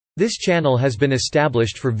This channel has been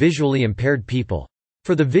established for visually impaired people.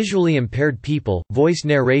 For the visually impaired people, voice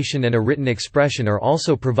narration and a written expression are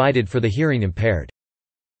also provided for the hearing impaired.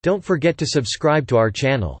 Don't forget to subscribe to our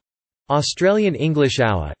channel. Australian English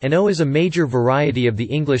AuE. AuE is a major variety of the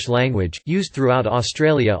English language, used throughout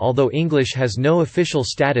Australia. Although English has no official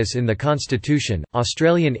status in the Constitution,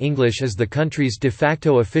 Australian English is the country's de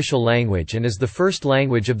facto official language and is the first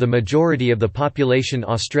language of the majority of the population.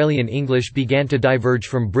 Australian English began to diverge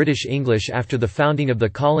from British English after the founding of the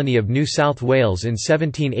colony of New South Wales in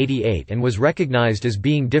 1788 and was recognised as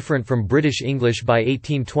being different from British English by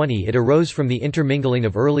 1820. It arose from the intermingling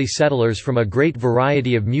of early settlers from a great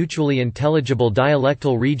variety of mutually intelligible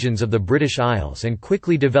dialectal regions of the British Isles and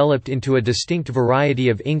quickly developed into a distinct variety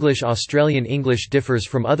of English. Australian English differs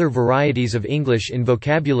from other varieties of English in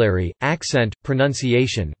vocabulary, accent,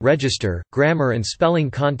 pronunciation, register, grammar and spelling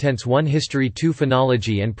contents. 1 History, 2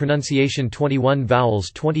 Phonology and pronunciation, 21 Vowels,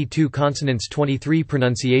 22 Consonants, 23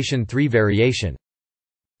 Pronunciation, 3 Variation,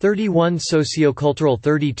 31 Sociocultural,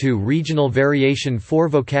 32 Regional variation, 4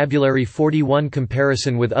 Vocabulary, 41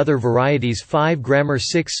 Comparison with other varieties, 5 Grammar,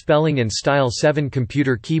 6 Spelling and style, 7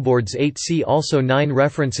 Computer keyboards, 8 See also, 9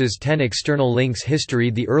 References, 10 External links. History.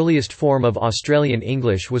 The earliest form of Australian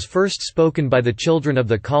English was first spoken by the children of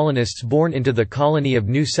the colonists born into the colony of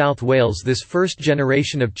New South Wales. This first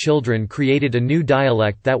generation of children created a new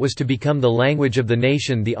dialect that was to become the language of the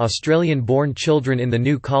nation. The Australian-born children in the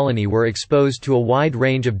new colony were exposed to a wide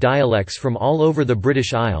range of dialects from all over the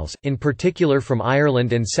British Isles, in particular from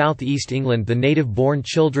Ireland and South East England. The native-born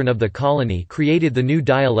children of the colony created the new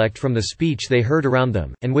dialect from the speech they heard around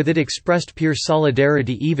them, and with it expressed pure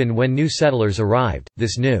solidarity even when new settlers arrived.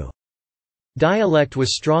 This new dialect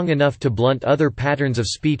was strong enough to blunt other patterns of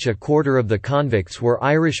speech. A quarter of the convicts were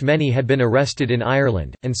Irish. Many had been arrested in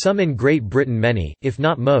Ireland, and some in Great Britain. Many, if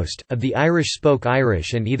not most, of the Irish spoke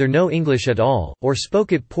Irish and either no English at all, or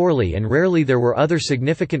spoke it poorly, and rarely. There were other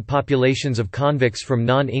significant populations of convicts from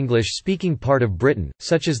non-English speaking part of Britain,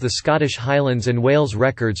 such as the Scottish Highlands and Wales.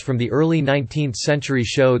 Records from the early 19th century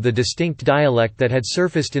show the distinct dialect that had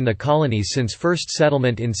surfaced in the colonies since first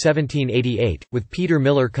settlement in 1788, with Peter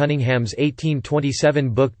Miller Cunningham's 1827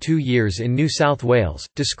 book 2 Years in New South Wales,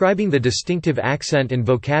 describing the distinctive accent and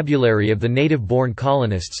vocabulary of the native-born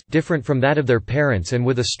colonists, different from that of their parents and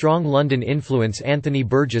with a strong London influence. Anthony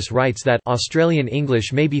Burgess writes that Australian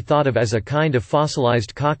English may be thought of as a kind of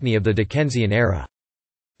fossilised Cockney of the Dickensian era.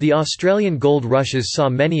 The Australian gold rushes saw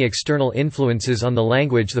many external influences on the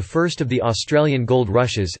language. The first of the Australian gold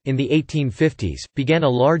rushes, in the 1850s, began a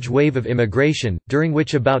large wave of immigration, during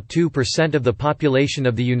which about 2% of the population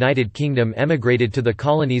of the United Kingdom emigrated to the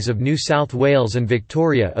colonies of New South Wales and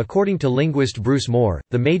Victoria. According to linguist Bruce Moore,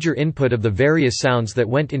 the major input of the various sounds that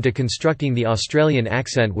went into constructing the Australian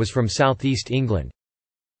accent was from southeast England.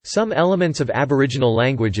 Some elements of Aboriginal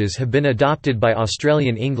languages have been adopted by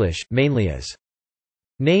Australian English, mainly as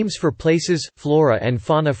names for places, flora and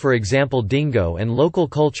fauna, for example dingo, and local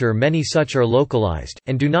culture. Many such are localised,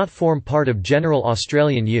 and do not form part of general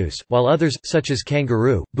Australian use, while others, such as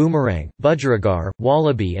kangaroo, boomerang, budgerigar,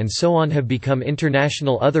 wallaby and so on, have become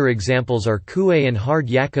international. Other examples are kuwe and hard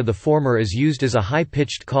yakka. The former is used as a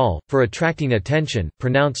high-pitched call, for attracting attention,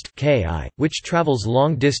 pronounced ki, which travels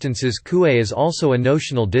long distances. Kuwe is also a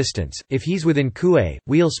notional distance. If he's within kuwe,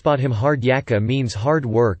 we'll spot him. Hard yakka means hard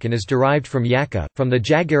work and is derived from yakka, from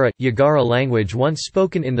the Yagara language once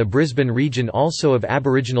spoken in the Brisbane region. Also of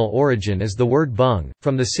Aboriginal origin is the word bung,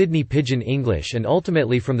 from the Sydney Pidgin English and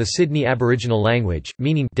ultimately from the Sydney Aboriginal language,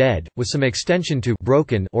 meaning dead, with some extension to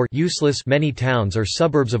broken or useless. Many towns or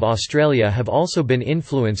suburbs of Australia have also been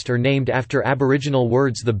influenced or named after Aboriginal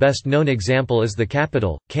words. The best known example is the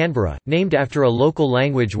capital, Canberra, named after a local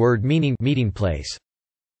language word meaning meeting place.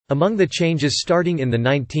 Among the changes starting in the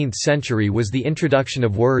 19th century was the introduction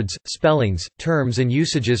of words, spellings, terms and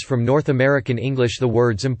usages from North American English. The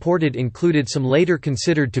words imported included some later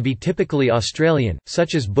considered to be typically Australian,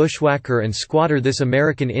 such as bushwhacker and squatter. This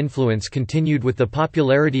American influence continued with the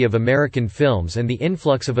popularity of American films and the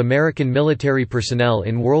influx of American military personnel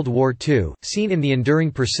in World War II, seen in the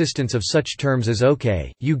enduring persistence of such terms as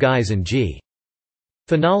okay, you guys and gee.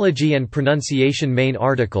 Phonology and pronunciation. Main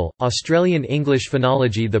article, Australian English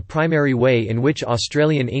phonology. The primary way in which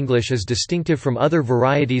Australian English is distinctive from other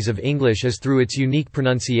varieties of English is through its unique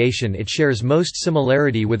pronunciation. It shares most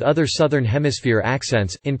similarity with other Southern Hemisphere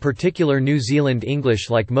accents, in particular New Zealand English.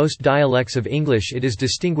 Like most dialects of English, it is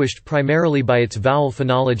distinguished primarily by its vowel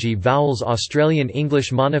phonology. Vowels. Australian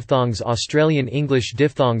English monophthongs, Australian English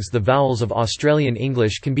diphthongs. The vowels of Australian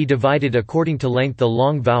English can be divided according to length. The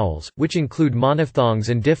long vowels, which include monophthongs monophthongs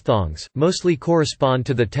and diphthongs, mostly correspond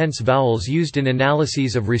to the tense vowels used in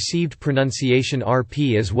analyses of received pronunciation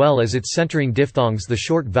RP as well as its centering diphthongs. The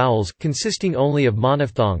short vowels, consisting only of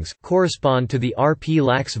monophthongs, correspond to the RP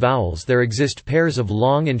lax vowels. There exist pairs of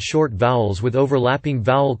long and short vowels with overlapping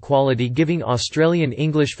vowel quality giving Australian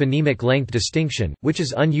English phonemic length distinction, which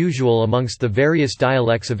is unusual amongst the various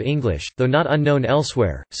dialects of English, though not unknown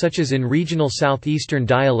elsewhere, such as in regional southeastern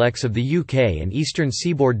dialects of the UK and eastern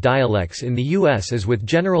seaboard dialects in the US. As with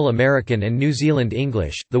General American and New Zealand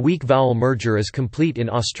English, the weak vowel merger is complete in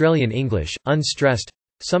Australian English, unstressed,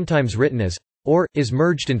 sometimes written as or is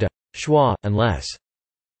merged into schwa, unless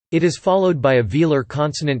it is followed by a velar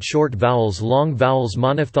consonant. Short vowels, long vowels,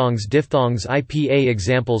 monophthongs, diphthongs. IPA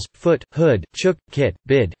examples: foot, hood, chook, kit,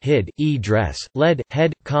 bid, hid, dress, led,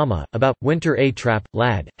 head, comma, about, winter, a trap,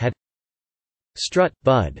 lad, had, strut,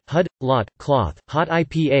 bud, hud, lot, cloth, hot.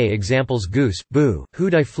 IPA examples: goose, boo,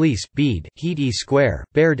 hood, fleece, bead, heat, square,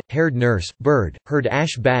 bared, haired, nurse, bird, herd,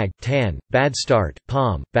 ash, bag, tan, bad start,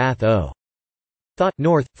 palm, bath, thought,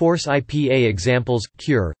 north, force. IPA examples: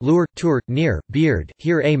 cure, lure, tour, near, beard,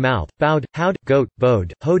 hear, a mouth, bowed, howd, goat,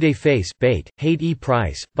 bowed, hode, face, bait, hate,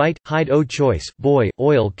 price, bite, hide, choice, boy,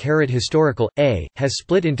 oil, carrot. Historical a has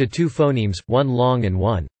split into two phonemes, one long and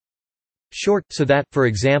one short, so that, for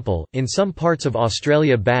example, in some parts of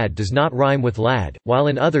Australia bad does not rhyme with lad, while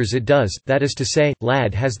in others it does, that is to say,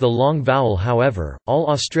 lad has the long vowel. However, all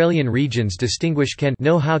Australian regions distinguish can,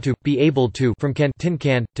 know how to, be able to, from can, tin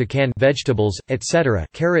can, to can, vegetables, etc.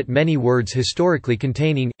 Many words historically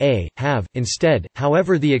containing a have instead.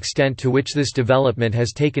 However, the extent to which this development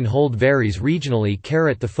has taken hold varies regionally.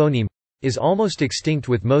 The phoneme is almost extinct,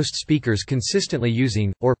 with most speakers consistently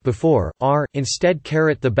using or before r instead.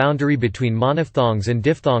 The boundary between monophthongs and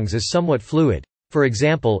diphthongs is somewhat fluid. For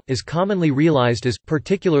example, is commonly realized as,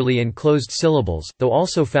 particularly in closed syllables, though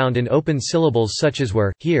also found in open syllables such as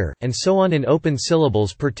where, here, and so on. In open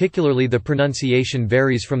syllables particularly the pronunciation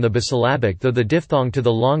varies from the bisyllabic, though the diphthong to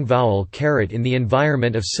the long vowel in the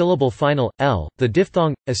environment of syllable final l, the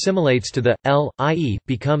diphthong assimilates to the l, i.e.,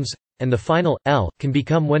 becomes, and the final l can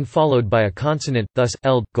become when followed by a consonant, thus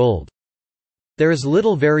eld, gold. There is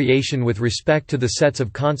little variation with respect to the sets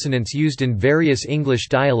of consonants used in various English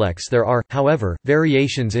dialects. There are, however,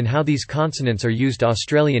 variations in how these consonants are used.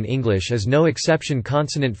 Australian English is no exception.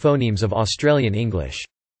 Consonant phonemes of Australian English: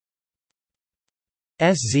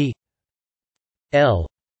 sz, l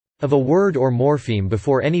of a word or morpheme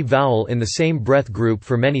before any vowel in the same breath group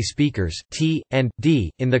for many speakers, t, and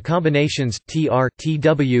d, in the combinations tr,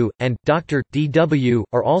 tw, and dr, dw,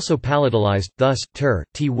 are also palatalized, thus, ter,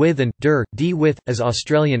 t with and der, d with, as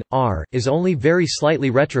Australian, r, is only very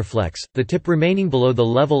slightly retroflex, the tip remaining below the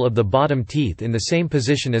level of the bottom teeth in the same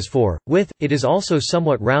position as for, with. It is also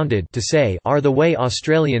somewhat rounded to say r the way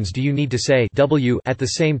Australians do. You need to say w at the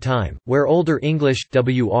same time, where Older English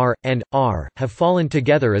wr, and r, have fallen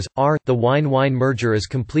together as r. The wine merger is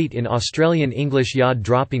complete in Australian English. Yod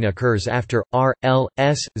dropping occurs after r, l,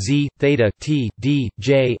 s, z, theta, t, d,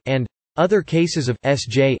 j, and other cases of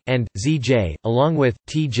sj and zj, along with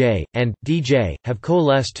tj and dj, have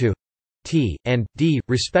coalesced to t and d,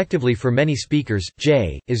 respectively. For many speakers,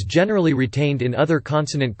 j is generally retained in other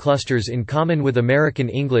consonant clusters in common with American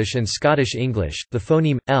English and Scottish English. The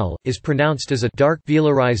phoneme l is pronounced as a dark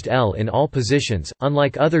velarized l in all positions,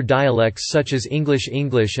 unlike other dialects such as English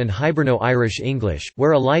and Hiberno-Irish English,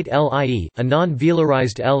 where a light lie, a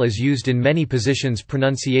non-velarized l, is used in many positions.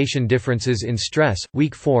 Pronunciation differences in stress,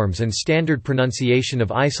 weak forms and standard pronunciation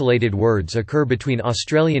of isolated words occur between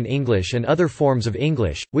Australian English and other forms of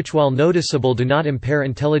English, which, while noticeable, do not impair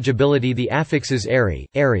intelligibility. The affixes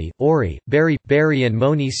airy, ori, berry, berry and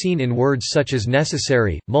moni seen in words such as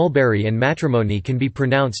necessary, mulberry and matrimony can be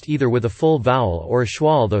pronounced either with a full vowel or a schwa,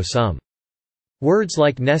 although some words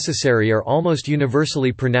like necessary are almost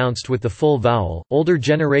universally pronounced with the full vowel. Older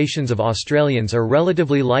generations of Australians are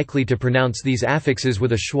relatively likely to pronounce these affixes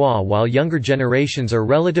with a schwa, while younger generations are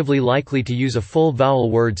relatively likely to use a full vowel.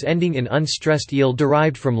 Words ending in unstressed il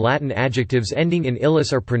derived from Latin adjectives ending in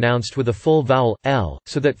ilus are pronounced with a full vowel, l,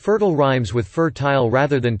 so that fertile rhymes with fertile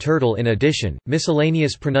rather than turtle. In addition,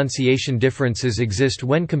 miscellaneous pronunciation differences exist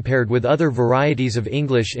when compared with other varieties of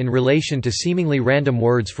English in relation to seemingly random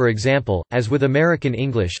words. For example, as with American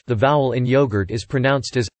English, the vowel in yogurt is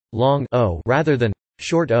pronounced as long o rather than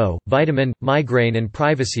short o. Vitamin, migraine and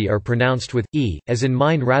privacy are pronounced with e, as in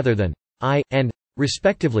mine rather than I, and,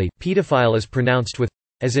 respectively. Pedophile is pronounced with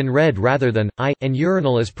as in red rather than I, and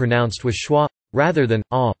urinal is pronounced with schwa rather than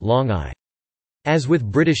long I. As with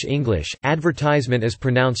British English, advertisement is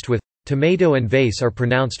pronounced with tomato and vase are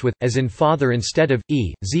pronounced with as in father instead of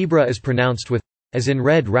e. Zebra is pronounced with as in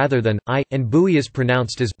red rather than I, and buoy is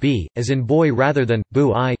pronounced as b, as in boy rather than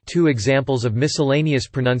boo I. Two examples of miscellaneous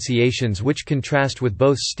pronunciations which contrast with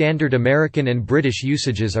both standard American and British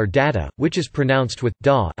usages are data, which is pronounced with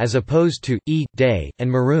da as opposed to e, day, and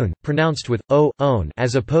maroon, pronounced with o, own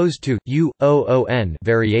as opposed to u, o, on.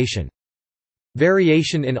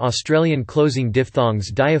 Variation in Australian closing diphthongs.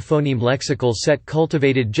 Diaphoneme lexical set.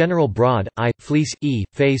 Cultivated general broad, I, fleece, e,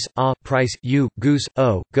 face, a, price, u, goose,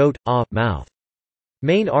 o, goat, a, mouth.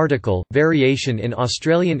 Main article. Variation in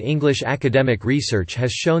Australian English. Academic research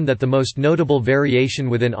has shown that the most notable variation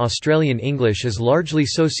within Australian English is largely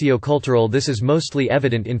sociocultural. This is mostly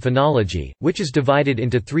evident in phonology, which is divided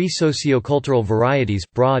into three sociocultural varieties: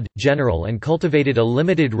 broad, general and cultivated. A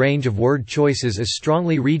limited range of word choices is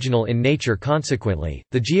strongly regional in nature. Consequently,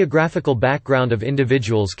 the geographical background of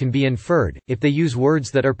individuals can be inferred, if they use words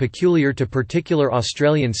that are peculiar to particular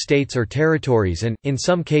Australian states or territories and, in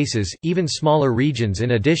some cases, even smaller regions.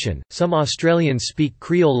 In addition, some Australians speak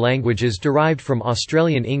Creole languages derived from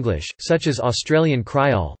Australian English, such as Australian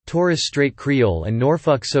Creole, Torres Strait Creole and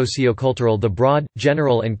Norfolk. Sociocultural. The broad,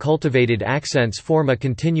 general and cultivated accents form a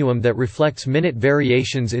continuum that reflects minute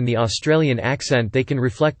variations in the Australian accent. They can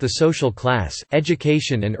reflect the social class,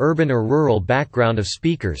 education and urban or rural background of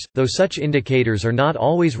speakers, though such indicators are not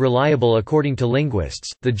always reliable according to linguists.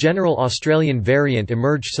 The general Australian variant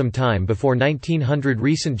emerged sometime before 1900.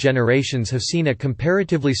 Recent generations have seen a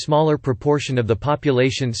comparatively smaller proportion of the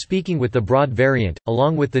population speaking with the broad variant,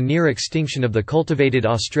 along with the near extinction of the cultivated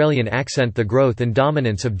Australian accent. The growth and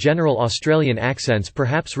dominance of general Australian accents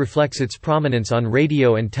perhaps reflects its prominence on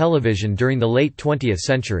radio and television during the late 20th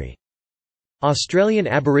century. Australian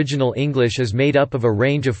Aboriginal English is made up of a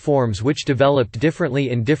range of forms which developed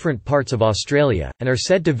differently in different parts of Australia, and are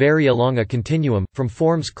said to vary along a continuum, from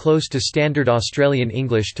forms close to Standard Australian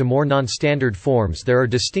English to more non-standard forms. There are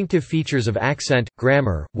distinctive features of accent,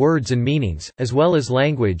 grammar, words and meanings, as well as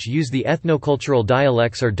language use. The ethnocultural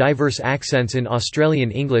dialects are diverse accents in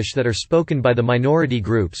Australian English that are spoken by the minority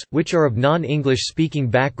groups, which are of non-English speaking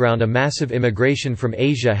background. A massive immigration from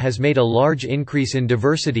Asia has made a large increase in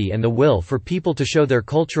diversity and the will for people to show their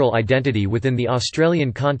cultural identity within the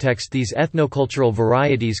Australian context. These ethnocultural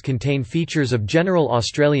varieties contain features of general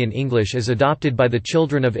Australian English as adopted by the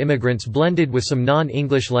children of immigrants, blended with some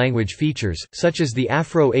non-English language features, such as the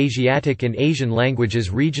Afro-Asiatic and Asian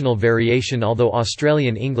languages. Regional variation. Although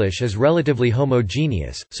Australian English is relatively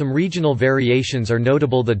homogeneous, some regional variations are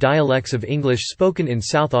notable. The dialects of English spoken in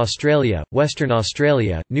South Australia, Western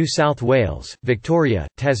Australia, New South Wales, Victoria,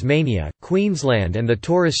 Tasmania, Queensland and the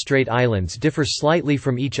Torres Strait Islands differ slightly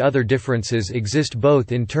from each other. Differences exist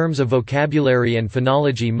both in terms of vocabulary and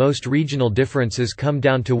phonology. Most regional differences come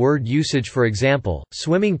down to word usage. For example,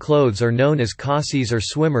 swimming clothes are known as cossies or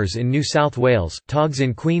swimmers in New South Wales, togs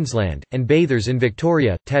in Queensland, and bathers in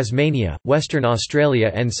Victoria, Tasmania, Western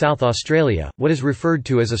Australia and South Australia. What is referred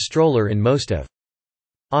to as a stroller in most of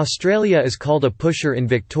Australia is called a pusher in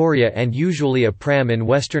Victoria and usually a pram in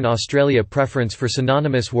Western Australia. Preference for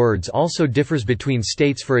synonymous words also differs between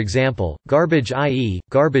states. For example, garbage, i.e.,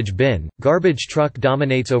 garbage bin, garbage truck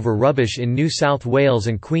dominates over rubbish in New South Wales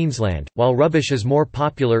and Queensland, while rubbish is more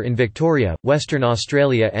popular in Victoria, Western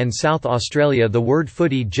Australia and South Australia. The word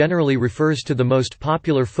footy generally refers to the most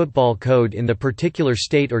popular football code in the particular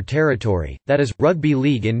state or territory, that is, rugby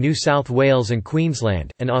league in New South Wales and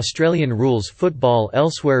Queensland, and Australian rules football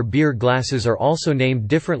elsewhere. Beer glasses are also named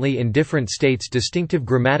differently in different states. Distinctive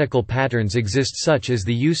grammatical patterns exist, such as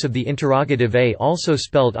the use of the interrogative a, also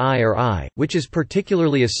spelled I or I, which is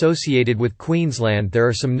particularly associated with Queensland. There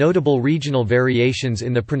are some notable regional variations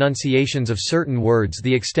in the pronunciations of certain words.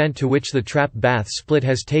 The extent to which the trap bath split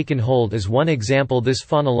has taken hold is one example. This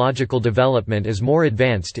phonological development is more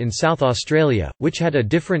advanced in South Australia, which had a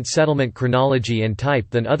different settlement chronology and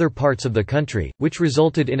type than other parts of the country, which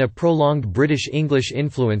resulted in a prolonged British English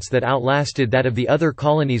influence that outlasted that of the other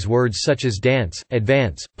colonies. Words such as dance,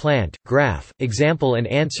 advance, plant, graph, example and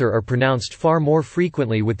answer are pronounced far more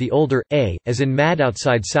frequently with the older a, as in mad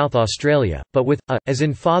outside South Australia, but with a, as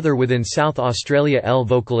in father within South Australia. L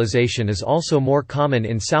vocalization is also more common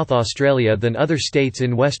in South Australia than other states.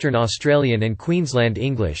 In Western Australian and Queensland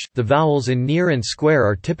English, the vowels in near and square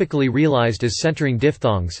are typically realised as centering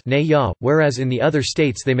diphthongs, whereas in the other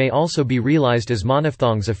states they may also be realised as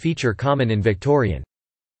monophthongs, a feature common in Victorian.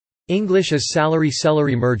 English is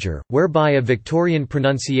salary-celery merger, whereby a Victorian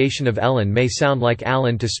pronunciation of Ellen may sound like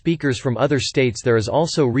Allen to speakers from other states. There is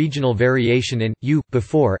also regional variation in u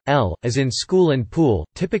before l, as in school and pool,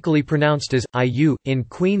 typically pronounced as iu in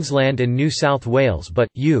Queensland and New South Wales, but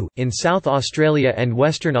u in South Australia and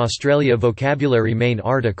Western Australia. Vocabulary. Main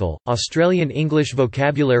article: Australian English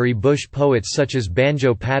vocabulary. Bush poets such as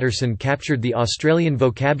Banjo Paterson captured the Australian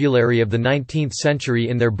vocabulary of the 19th century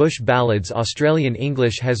in their Bush ballads. Australian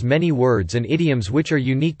English has many words and idioms which are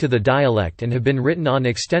unique to the dialect and have been written on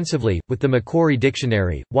extensively, with the Macquarie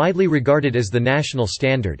Dictionary, widely regarded as the national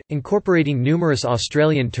standard, incorporating numerous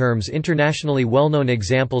Australian terms. Internationally well-known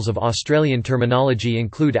examples of Australian terminology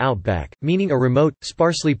include outback, meaning a remote,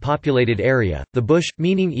 sparsely populated area, the bush,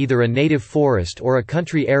 meaning either a native forest or a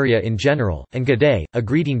country area in general, and g'day, a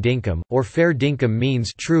greeting. Dinkum, or fair dinkum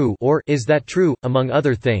means true or is that true, among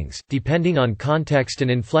other things, depending on context and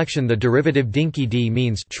inflection. The derivative dinky d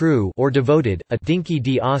means true or devoted. A dinky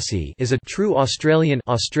d Aussie is a true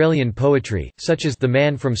Australian poetry, such as The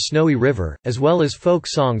Man from Snowy River, as well as folk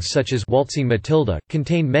songs such as Waltzing Matilda,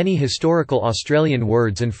 contain many historical Australian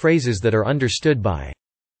words and phrases that are understood by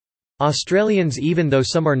Australians even though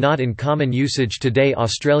some are not in common usage today.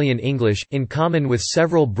 Australian English, in common with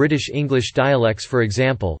several British English dialects, for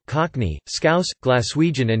example, Cockney, Scouse,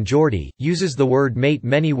 Glaswegian and Geordie, uses the word mate.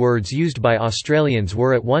 Many words used by Australians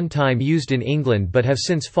were at one time used in England but have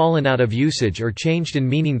since fallen out of usage or changed in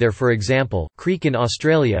meaning there. For example, creek in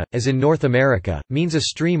Australia, as in North America, means a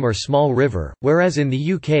stream or small river, whereas in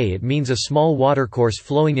the UK it means a small watercourse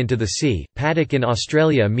flowing into the sea. Paddock in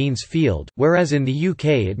Australia means field, whereas in the UK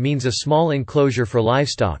it means a small enclosure for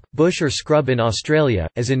livestock. Bush or scrub in Australia,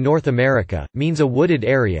 as in North America, means a wooded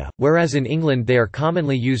area, whereas in England they are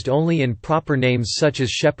commonly used only in proper names such as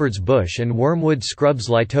shepherd's bush and wormwood. Scrubs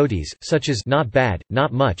litotes, such as not bad,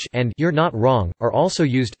 not much, and you're not wrong, are also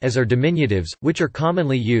used, as are diminutives, which are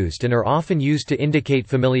commonly used and are often used to indicate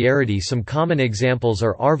familiarity. Some common examples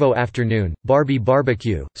are arvo afternoon, Barbie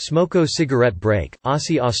barbecue, smoko cigarette break,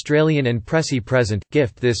 Aussie Australian and pressy present,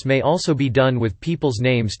 gift. This may also be done with people's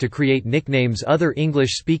names to create nicknames. Other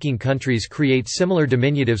English-speaking countries create similar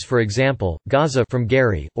diminutives, for example, Gaza from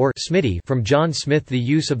Gary, or Smitty from John Smith. The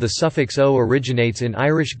use of the suffix o originates in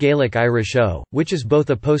Irish Gaelic Irish o, which is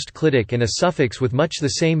both a postclitic and a suffix with much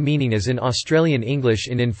the same meaning as in Australian English.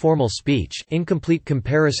 In informal speech, incomplete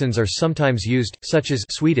comparisons are sometimes used, such as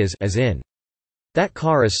sweet as in that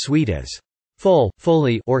car is sweet as. Full,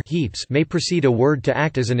 fully, or heaps may precede a word to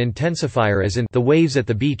act as an intensifier, as in the waves at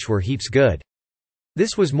the beach were heaps good.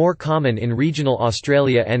 This was more common in regional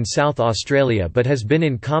Australia and South Australia but has been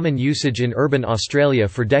in common usage in urban Australia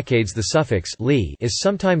for decades. The suffix -ly is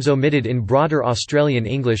sometimes omitted in broader Australian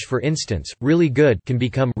English. For instance, really good can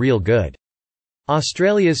become real good.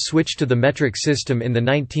 Australia's switch to the metric system in the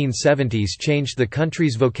 1970s changed the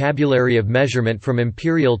country's vocabulary of measurement from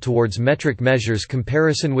imperial towards metric measures.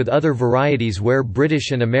 Comparison with other varieties. Where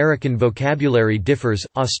British and American vocabulary differs,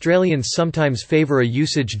 Australians sometimes favor a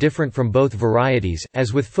usage different from both varieties,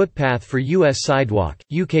 as with footpath for US sidewalk,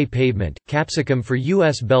 UK pavement, capsicum for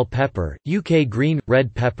US bell pepper, UK green,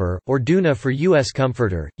 red pepper, or doona for US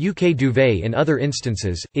comforter, UK duvet. In other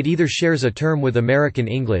instances, it either shares a term with American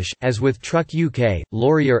English, as with truck UK,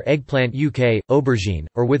 lorry or eggplant UK, aubergine,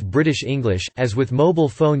 or with British English, as with mobile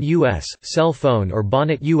phone US, cell phone or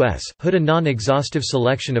bonnet US. Hood. A non-exhaustive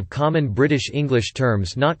selection of common British English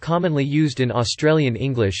terms not commonly used in Australian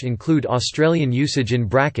English include Australian usage in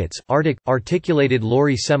brackets, Arctic, articulated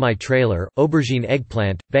lorry semi-trailer, aubergine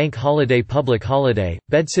eggplant, bank holiday public holiday,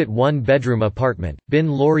 bedsit one-bedroom apartment,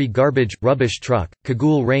 bin lorry garbage, rubbish truck,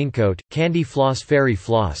 cagoule raincoat, candy floss fairy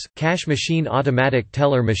floss, cash machine automatic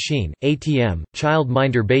teller machine, ATM,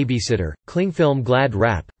 childminder babysitter, clingfilm glad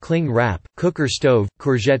wrap, cling wrap, cooker stove,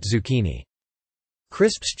 courgette zucchini.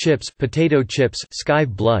 Crisps chips, potato chips,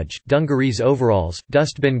 skive bludge, dungarees overalls,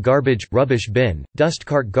 dustbin garbage, rubbish bin,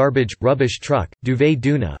 dustcart garbage, rubbish truck, duvet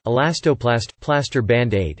doona, elastoplast, plaster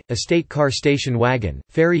band-aid, estate car station wagon,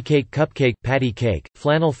 fairy cake cupcake, patty cake,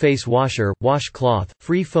 flannel face washer, washcloth,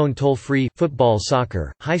 free phone toll-free, football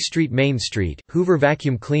soccer, high street Main Street, Hoover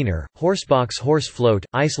vacuum cleaner, horsebox horse float,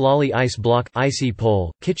 ice lolly ice block, icy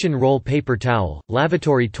pole, kitchen roll paper towel,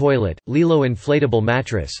 lavatory toilet, Lilo inflatable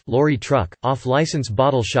mattress, lorry truck, off-license license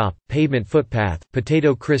bottle shop, pavement footpath,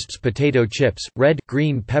 potato crisps, potato chips, red,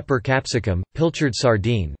 green pepper capsicum, pilchard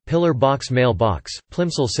sardine, pillar box, mailbox,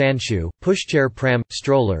 plimsoll sandshoe, pushchair, pram,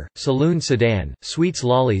 stroller, saloon, sedan, sweets,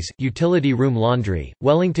 lollies, utility room, laundry,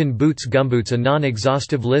 Wellington boots, gumboots. A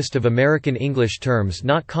non-exhaustive list of American English terms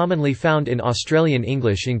not commonly found in Australian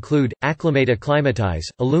English include acclimate, acclimatize,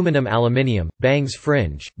 aluminum, aluminium, bangs,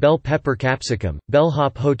 fringe, bell pepper capsicum,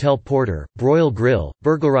 bellhop, hotel porter, broil, grill,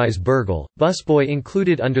 burglarize, burgle, busboy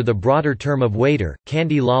included under the broader term of waiter,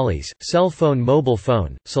 candy, lollies, cell phone, mobile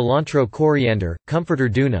phone, cilantro, coriander, comforter,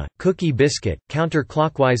 doona, cookie, biscuit,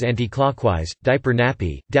 counterclockwise, anti-clockwise, diaper,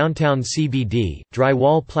 nappy, downtown CBD,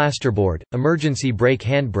 drywall, plasterboard, emergency brake,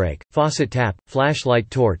 handbrake, faucet, tap, flashlight,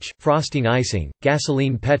 torch, frosting, icing,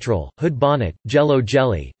 gasoline, petrol, hood, bonnet, jello,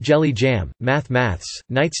 jelly, jelly jam, maths,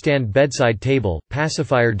 nightstand, bedside table,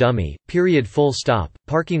 pacifier, dummy, period, full stop,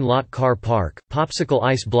 parking lot, car park, popsicle,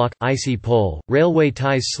 ice block, icy pole, railway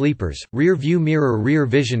ties, sleepers, rear view mirror, rear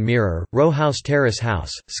vision mirror, row house, terrace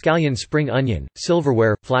house, scallion, spring onion,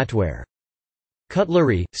 silverware, flatware.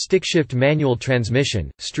 Cutlery, stick-shift, manual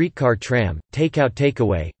transmission, streetcar, tram, takeout,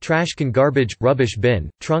 takeaway, trash can, garbage, rubbish bin,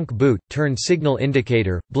 trunk, boot, turn signal,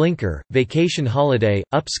 indicator, blinker, vacation, holiday,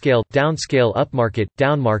 upscale, downscale, upmarket,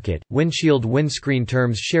 downmarket, windshield, windscreen.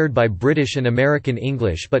 Terms shared by British and American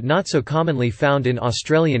English but not so commonly found in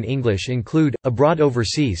Australian English include, abroad,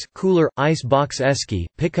 overseas, cooler, ice box, esky,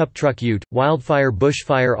 pickup truck, ute, wildfire,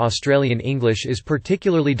 bushfire. Australian English is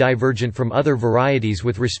particularly divergent from other varieties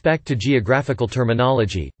with respect to geographical terminology.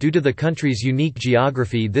 Due to the country's unique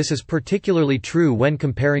geography, this is particularly true when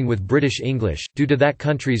comparing with British English. Due to that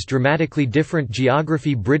country's dramatically different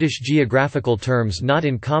geography, British geographical terms not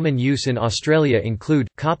in common use in Australia include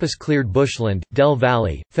coppice, cleared bushland, dell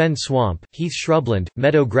valley, fen swamp, heath shrubland,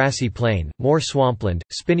 meadow grassy plain, moor swampland,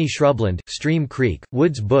 spinney shrubland, stream creek,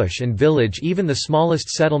 woods bush and village. Even the smallest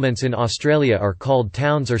settlements in Australia are called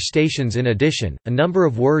towns or stations. In addition, a number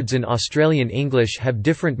of words in Australian English have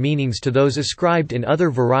different meanings to those ascribed in other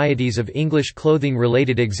varieties of English. Clothing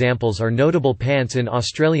related examples are notable. Pants in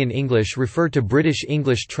Australian English refer to British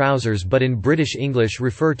English trousers but in British English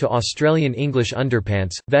refer to Australian English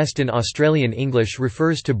underpants. Vest in Australian English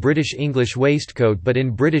refers to British English waistcoat but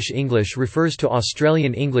in British English refers to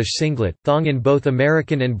Australian English singlet. Thong in both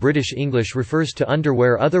American and British English refers to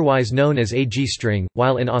underwear otherwise known as a G-string,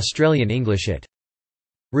 while in Australian English it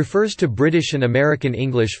refers to British and American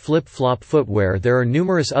English flip-flop footwear. There are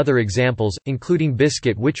numerous other examples, including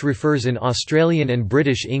biscuit, which refers in Australian and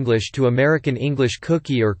British English to American English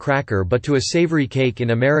cookie or cracker but to a savoury cake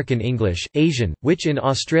in American English. Asian, which in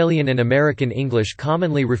Australian and American English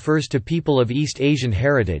commonly refers to people of East Asian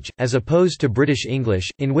heritage, as opposed to British English,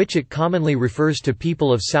 in which it commonly refers to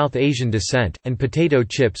people of South Asian descent, and potato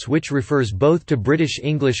chips, which refers both to British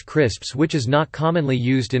English. Crisps, which is not commonly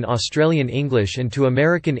used in Australian English, and to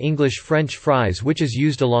American English. French fries, which is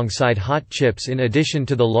used alongside hot chips. In addition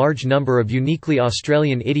to the large number of uniquely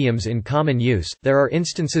Australian idioms in common use, there are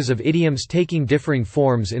instances of idioms taking differing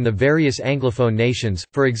forms in the various Anglophone nations,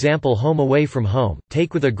 for example home away from home,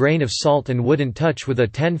 take with a grain of salt, and wouldn't touch with a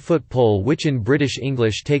 10-foot pole, which in British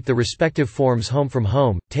English take the respective forms home from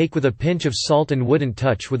home, take with a pinch of salt, and wouldn't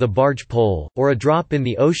touch with a barge pole, or a drop in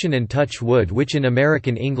the ocean and touch wood, which in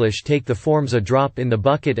American English take the forms a drop in the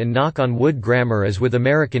bucket and knock on wood. Grammar as with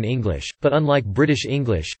American English, but unlike British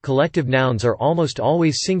English, collective nouns are almost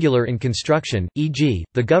always singular in construction, e.g.,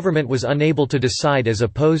 the government was unable to decide as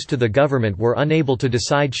opposed to the government were unable to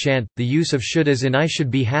decide. Shan't, the use of should as in I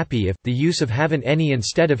should be happy if, the use of haven't any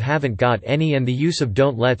instead of haven't got any, and the use of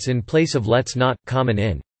don't let's in place of let's not, common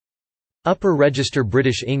in Upper Register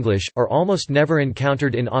British English, are almost never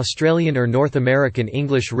encountered in Australian or North American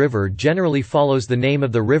English. River generally follows the name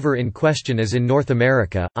of the river in question as in North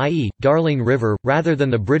America, i.e., Darling River, rather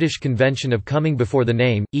than the British convention of coming before the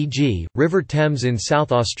name, e.g., River Thames in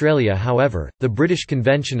South Australia. However, the British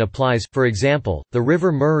convention applies, for example, the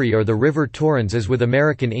River Murray or the River Torrens as with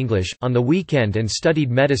American English, on the weekend, and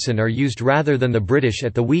studied medicine are used rather than the British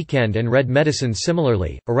at the weekend, and read medicine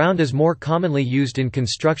similarly. Around is more commonly used in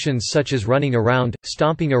constructions such as running around,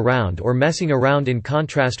 stomping around, or messing around, in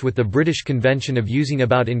contrast with the British convention of using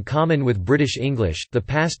about. In common with British English, the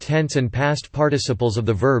past tense and past participles of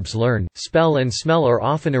the verbs learn, spell and smell are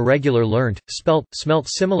often irregular. Learnt, spelt, smelt.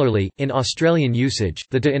 Similarly, in Australian usage,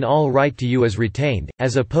 the to in all right to you is retained,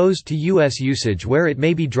 as opposed to US usage where it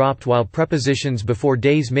may be dropped, while prepositions before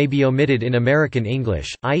days may be omitted. In American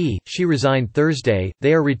English, i.e., she resigned Thursday,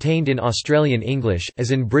 they are retained in Australian English,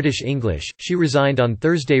 as in British English, she resigned on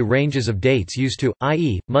Thursday. Ranges changes of dates used to,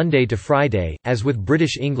 i.e., Monday to Friday, as with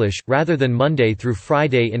British English, rather than Monday through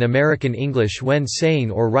Friday in American English when saying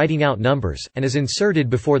or writing out numbers, and is inserted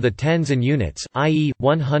before the tens and units, i.e.,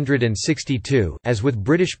 162, as with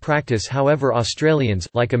British practice. However, Australians,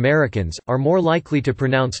 like Americans, are more likely to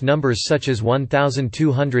pronounce numbers such as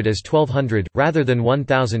 1200 as 1200, rather than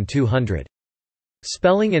 1200.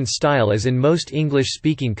 Spelling and style. As in most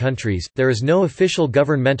English-speaking countries, there is no official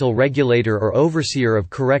governmental regulator or overseer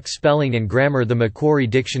of correct spelling and grammar. The Macquarie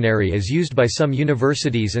Dictionary is used by some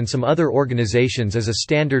universities and some other organisations as a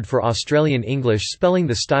standard for Australian English spelling.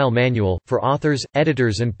 The Style Manual, for authors,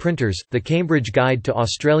 editors and printers, the Cambridge Guide to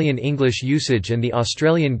Australian English Usage and the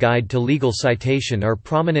Australian Guide to Legal Citation are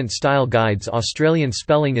prominent style guides. Australian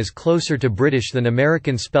spelling is closer to British than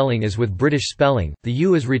American spelling is. With British spelling, the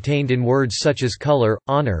U is retained in words such as color,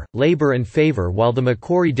 honor, labor and favor, while the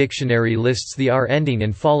Macquarie Dictionary lists the R ending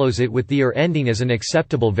and follows it with the ER ending as an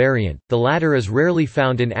acceptable variant. The latter is rarely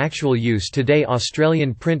found in actual use today.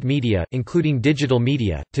 Australian print media, including digital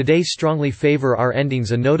media, today strongly favour R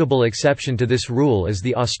endings. A notable exception to this rule is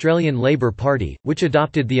the Australian Labor Party, which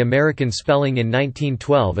adopted the American spelling in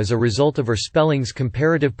 1912 as a result of R spelling's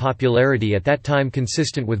comparative popularity at that time.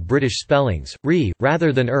 Consistent with British spellings, re,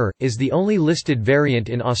 rather than is the only listed variant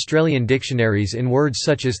in Australian dictionaries in words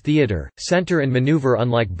such as theatre, centre and manoeuvre.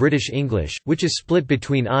 Unlike British English, which is split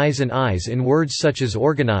between I's and I's in words such as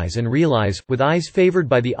organise and realise, with I's favoured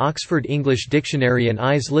by the Oxford English Dictionary and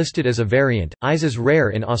I's listed as a variant. I's is rare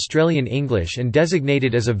in Australian English and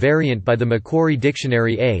designated as a variant by the Macquarie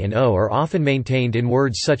Dictionary. A and O are often maintained in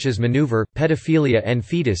words such as manoeuvre, pedophilia and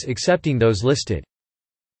fetus, excepting those listed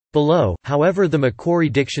below. However, the Macquarie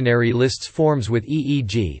Dictionary lists forms with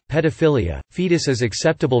e.g., pedophilia, fetus as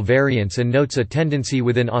acceptable variants and notes a tendency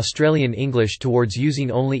within Australian English towards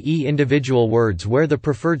using only individual words where the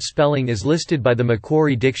preferred spelling is listed by the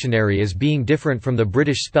Macquarie Dictionary as being different from the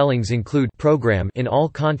British spellings include program in all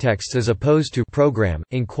contexts as opposed to program,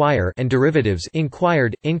 inquire and derivatives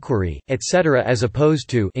inquired, inquiry, etc. as opposed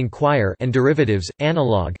to inquire and derivatives,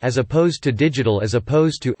 analog as opposed to digital as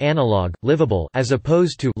opposed to analog, livable as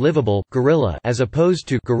opposed to livable, gorilla as opposed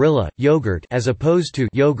to gorilla, yogurt as opposed to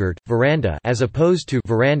yogurt, veranda as opposed to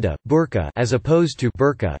veranda, burqa as opposed to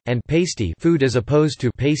burqa, and pasty food as opposed to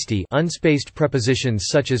pasty. Unspaced prepositions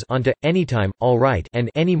such as onto, anytime, alright and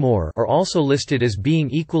anymore are also listed as being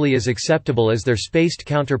equally as acceptable as their spaced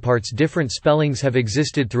counterparts. Different spellings have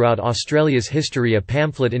existed throughout Australia's history. A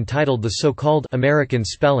pamphlet entitled The So-Called American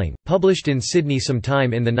Spelling, published in Sydney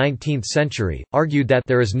sometime in the 19th century, argued that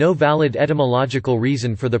there is no valid etymological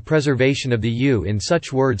reason for the preservation of the U in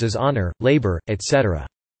such words as honor, labor, etc.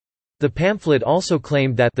 The pamphlet also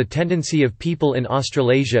claimed that the tendency of people in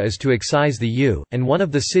Australasia is to excise the U, and one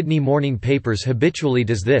of the Sydney morning papers habitually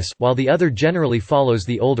does this, while the other generally follows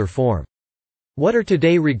the older form. What are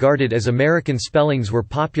today regarded as American spellings were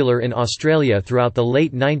popular in Australia throughout the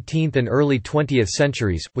late 19th and early 20th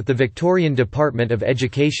centuries, with the Victorian Department of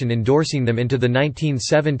Education endorsing them into the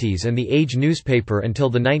 1970s and the Age newspaper until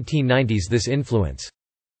the 1990s. This influence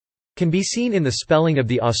can be seen in the spelling of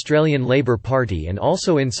the Australian Labor Party and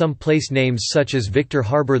also in some place names such as Victor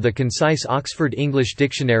Harbour. The concise Oxford English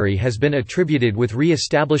Dictionary has been attributed with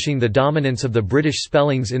re-establishing the dominance of the British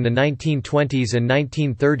spellings in the 1920s and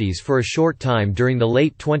 1930s for a short time during the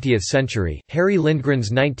late 20th century. Harry Lindgren's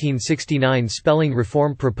 1969 spelling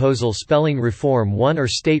reform proposal, Spelling Reform 1 or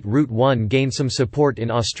State Route 1, gained some support in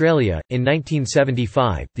Australia. In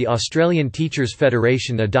 1975, the Australian Teachers'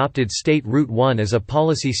 Federation adopted State Route 1 as a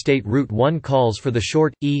policy. State Route 1 calls for the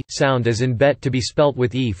short e sound as in bet to be spelt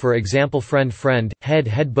with e. For example, friend, friend, head,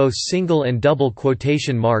 head. Both single and double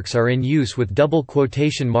quotation marks are in use, with double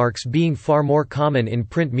quotation marks being far more common in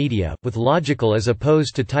print media, with logical as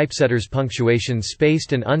opposed to typesetters. Punctuation,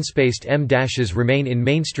 spaced and unspaced em-dashes remain in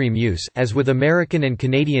mainstream use. As with American and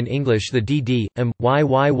Canadian English, the dd,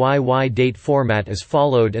 yyyyy date format is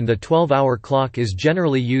followed, and the 12-hour clock is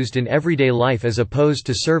generally used in everyday life as opposed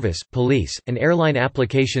to service, police, and airline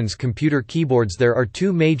applications. Computer keyboards. There are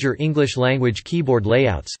two major English-language keyboard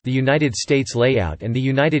layouts, the United States layout and the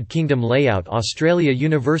United Kingdom layout. Australia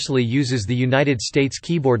universally uses the United States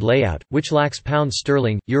keyboard layout, which lacks pound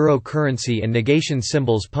sterling, euro currency and negation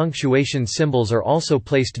symbols. Punctuation symbols are also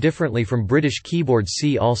placed differently from British keyboards.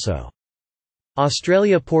 See also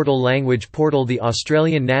Australia Portal. Language portal. The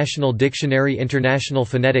Australian National Dictionary. International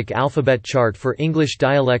Phonetic Alphabet Chart for English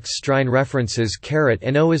Dialects. Strine references.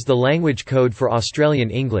 *NO is the language code for Australian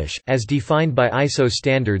English, as defined by ISO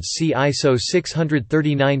standards. See ISO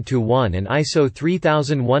 639-1 and ISO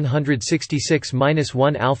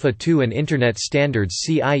 3166-1 Alpha 2 and Internet standards.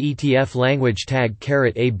 See IETF language tag.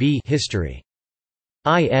 *AB History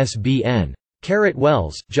ISBN.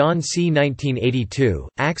 Wells, John C. 1982,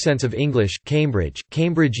 Accents of English, Cambridge,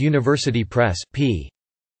 Cambridge University Press, p.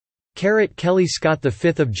 Kelly Scott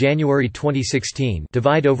 5 January 2016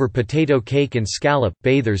 Divide over Potato Cake and Scallop,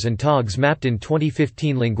 Bathers and Togs mapped in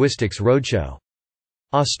 2015 Linguistics Roadshow.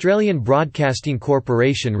 Australian Broadcasting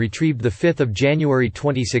Corporation retrieved 5 January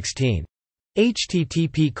 2016.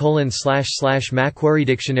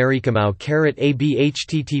 http://macquariedictionary.com/ab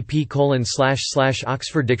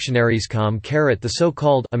http://oxforddictionaries.com the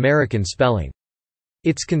so-called American spelling.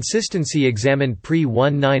 Its consistency examined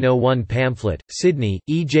pre-1901 pamphlet, Sydney,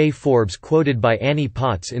 E. J. Forbes quoted by Annie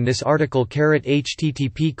Potts in this article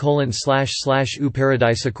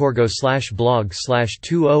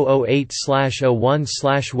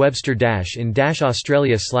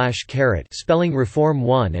http://uparadise.org/blog/2008/01/Webster-in-Australia/ Spelling Reform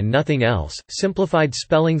 1 and Nothing Else, Simplified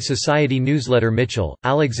Spelling Society Newsletter Mitchell,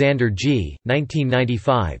 Alexander G.,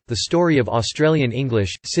 1995, The Story of Australian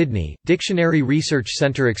English, Sydney, Dictionary Research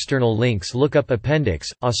Centre. External links. Lookup Appendix,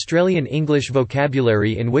 Australian English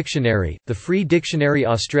Vocabulary in Wiktionary, the Free Dictionary.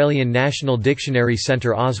 Australian National Dictionary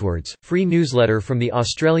Centre. Oswords, free newsletter from the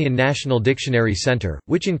Australian National Dictionary Centre,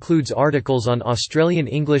 which includes articles on Australian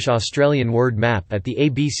English. Australian Word Map at the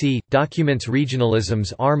ABC, Documents.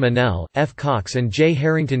 Regionalisms. R. Manel, F. Cox and J.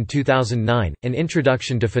 Harrington. 2009, An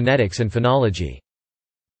Introduction to Phonetics and Phonology.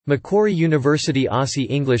 Macquarie University. AuE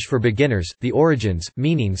English for Beginners, The Origins,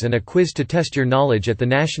 Meanings and a Quiz to Test Your Knowledge at the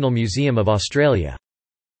National Museum of Australia.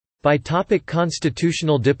 By topic: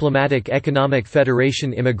 Constitutional, Diplomatic, Economic,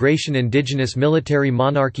 Federation, Immigration, Indigenous, Military,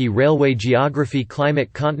 Monarchy, Railway, Geography,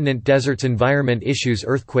 Climate, Continent, Deserts, Environment issues,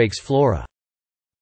 Earthquakes, Flora.